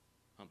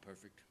 I'm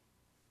perfect?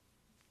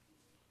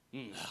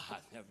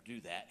 I'd never do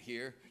that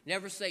here.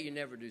 Never say you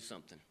never do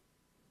something.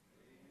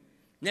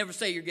 Never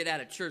say you get out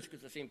of church,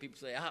 because I've seen people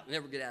say, I'll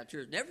never get out of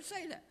church. Never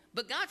say that.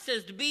 But God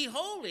says to be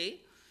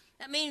holy,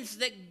 that means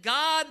that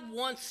God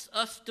wants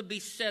us to be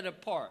set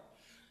apart.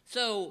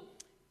 So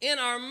in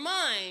our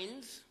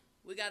minds,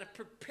 we got to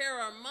prepare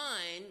our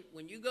mind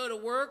when you go to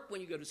work, when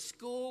you go to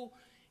school,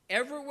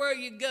 everywhere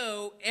you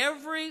go,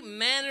 every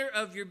manner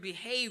of your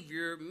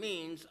behavior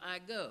means I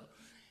go.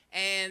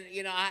 And,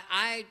 you know,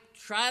 I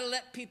try to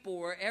let people,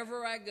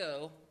 wherever I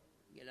go,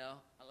 you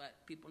know, I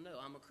let people know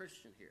I'm a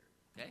Christian here,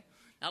 okay?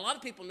 Now, a lot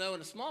of people know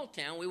in a small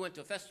town, we went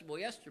to a festival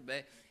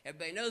yesterday,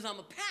 everybody knows I'm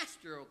a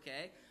pastor,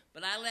 okay?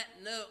 But I let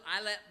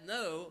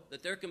know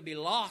that there can be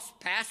lost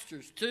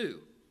pastors too.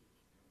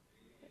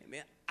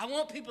 Amen. I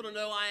want people to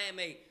know I am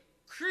a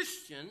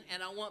Christian,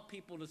 and I want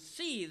people to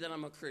see that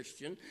I'm a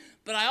Christian,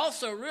 but I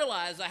also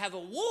realize I have a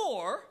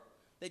war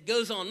that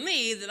goes on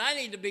me that I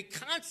need to be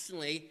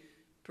constantly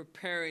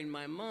preparing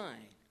my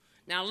mind.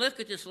 Now look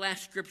at this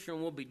last scripture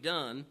and we'll be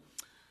done.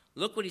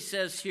 Look what he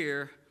says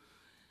here.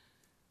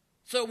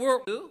 So we're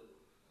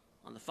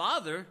on the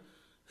Father,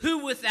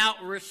 who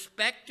without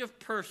respect of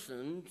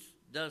persons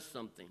does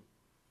something,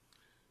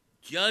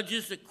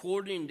 judges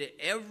according to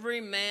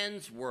every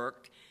man's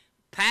work,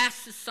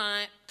 past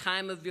the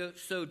time of your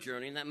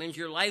sojourning. That means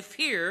your life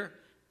here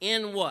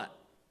in what?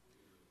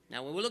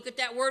 Now, when we look at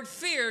that word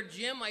fear,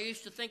 Jim, I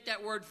used to think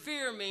that word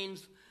fear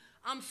means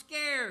I'm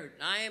scared.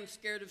 I am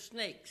scared of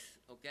snakes,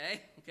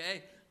 okay?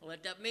 Okay? I'll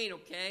let that mean,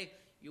 okay?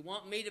 You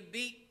want me to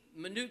beat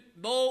Manute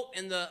Bowl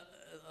in the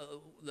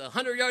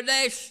 100-yard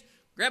dash?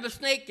 Grab a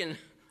snake and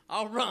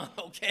I'll run,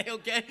 okay?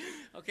 Okay?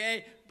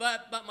 Okay?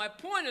 But my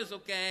point is,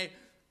 okay,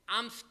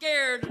 I'm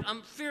scared.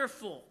 I'm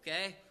fearful,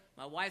 okay?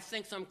 My wife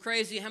thinks I'm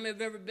crazy. How many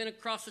have ever been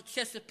across the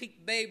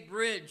Chesapeake Bay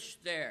Bridge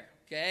there,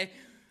 okay?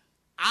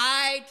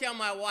 I tell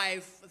my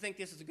wife, I think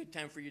this is a good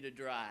time for you to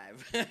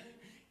drive.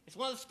 It's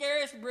one of the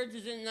scariest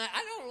bridges in the night.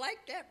 I don't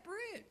like that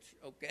bridge,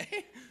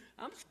 okay?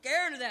 I'm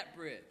scared of that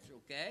bridge,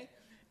 okay?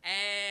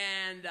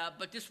 And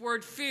but this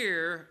word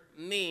fear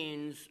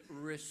means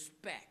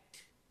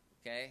respect,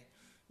 okay?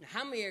 Now,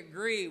 how many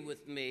agree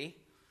with me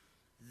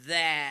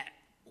that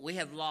we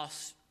have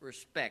lost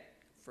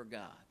respect for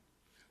God?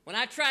 When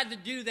I tried to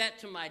do that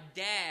to my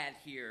dad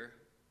here,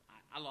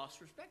 I lost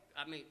respect.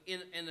 I mean,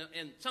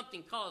 and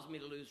something caused me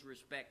to lose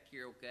respect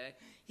here, okay?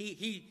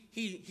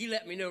 He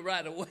let me know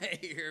right away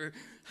here,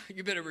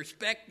 you better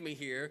respect me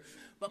here.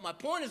 But my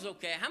point is,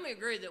 okay, how many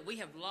agree that we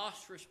have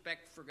lost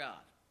respect for God?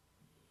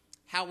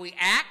 How we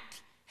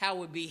act, how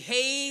we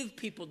behave,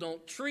 people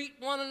don't treat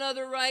one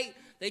another right.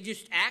 They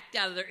just act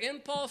out of their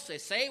impulse. They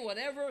say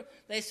whatever.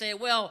 They say,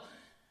 well,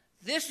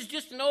 this is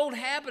just an old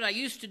habit I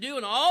used to do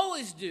and I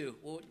always do.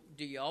 Well,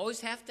 do you always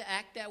have to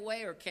act that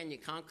way, or can you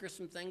conquer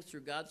some things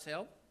through God's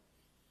help?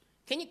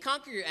 Can you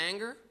conquer your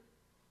anger?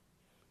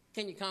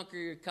 Can you conquer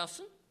your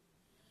cussing?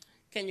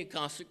 Can you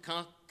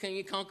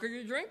conquer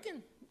your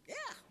drinking?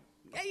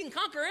 Yeah, you can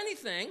conquer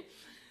anything.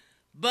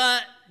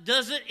 But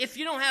does it, if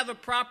you don't have a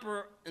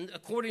proper,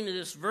 according to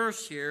this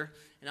verse here,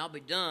 and I'll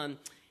be done,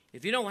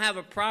 if you don't have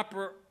a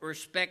proper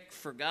respect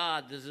for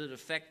God, does it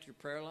affect your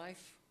prayer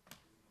life?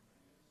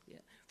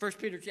 1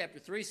 Peter chapter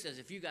 3 says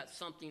if you got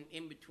something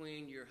in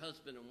between your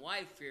husband and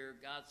wife here,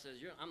 God says,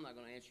 I'm not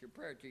going to answer your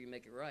prayer until you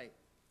make it right.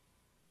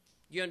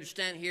 You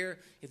understand here?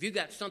 If you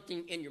got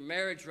something in your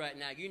marriage right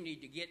now, you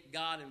need to get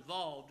God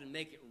involved and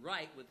make it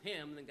right with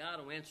him, and then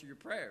God will answer your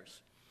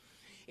prayers.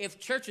 If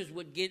churches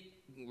would get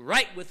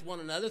right with one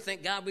another,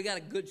 thank God we got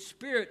a good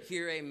spirit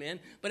here, amen.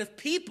 But if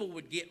people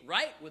would get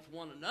right with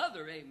one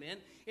another, amen.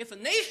 If a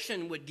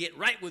nation would get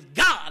right with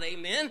God,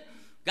 amen,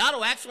 God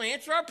will actually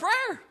answer our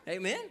prayer,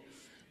 amen.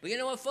 But you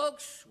know what,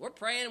 folks? We're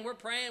praying.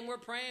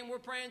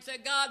 Say,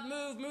 God,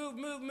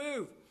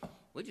 move.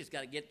 We just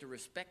got to get the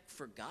respect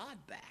for God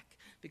back.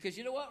 Because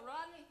you know what,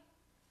 Rodney?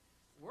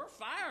 We're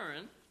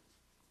firing,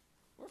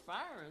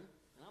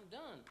 and I'm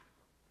done.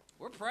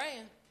 We're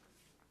praying,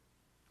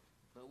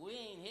 but we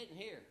ain't hitting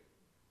here.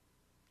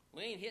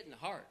 We ain't hitting the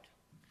heart.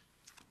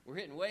 We're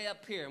hitting way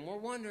up here, and we're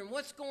wondering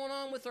what's going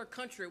on with our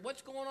country,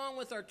 what's going on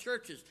with our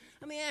churches.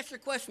 Let me ask you a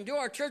question. Do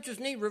our churches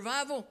need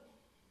revival?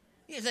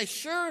 Yes, they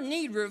sure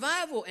need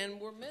revival,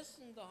 and we're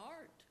missing the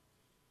heart.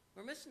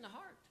 We're missing the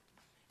heart.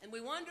 And we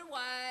wonder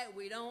why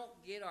we don't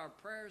get our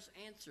prayers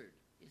answered.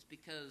 It's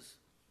because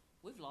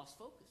we've lost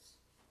focus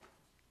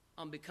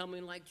on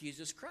becoming like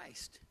Jesus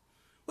Christ.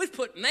 We've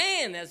put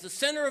man as the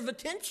center of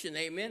attention,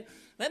 amen.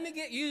 Let me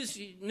get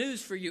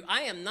news for you.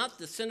 I am not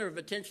the center of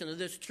attention of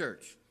this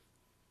church.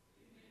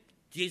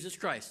 Jesus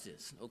Christ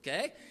is,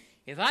 okay?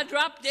 If I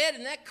dropped dead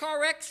in that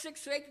car wreck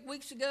 6 or 8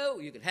 weeks ago,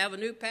 you could have a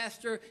new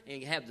pastor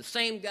and you have the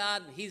same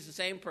God and he's the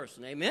same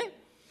person, amen?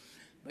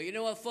 But you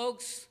know what,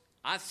 folks?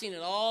 I've seen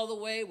it all the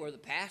way where the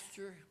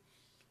pastor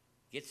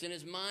gets in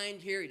his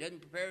mind here. He doesn't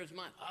prepare his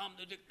mind. I'm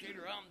the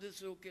dictator. I'm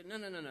this. Okay. No.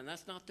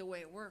 That's not the way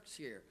it works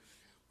here.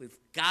 We've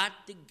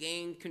got to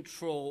gain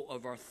control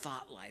of our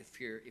thought life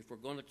here if we're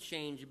going to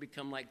change and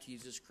become like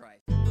Jesus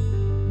Christ.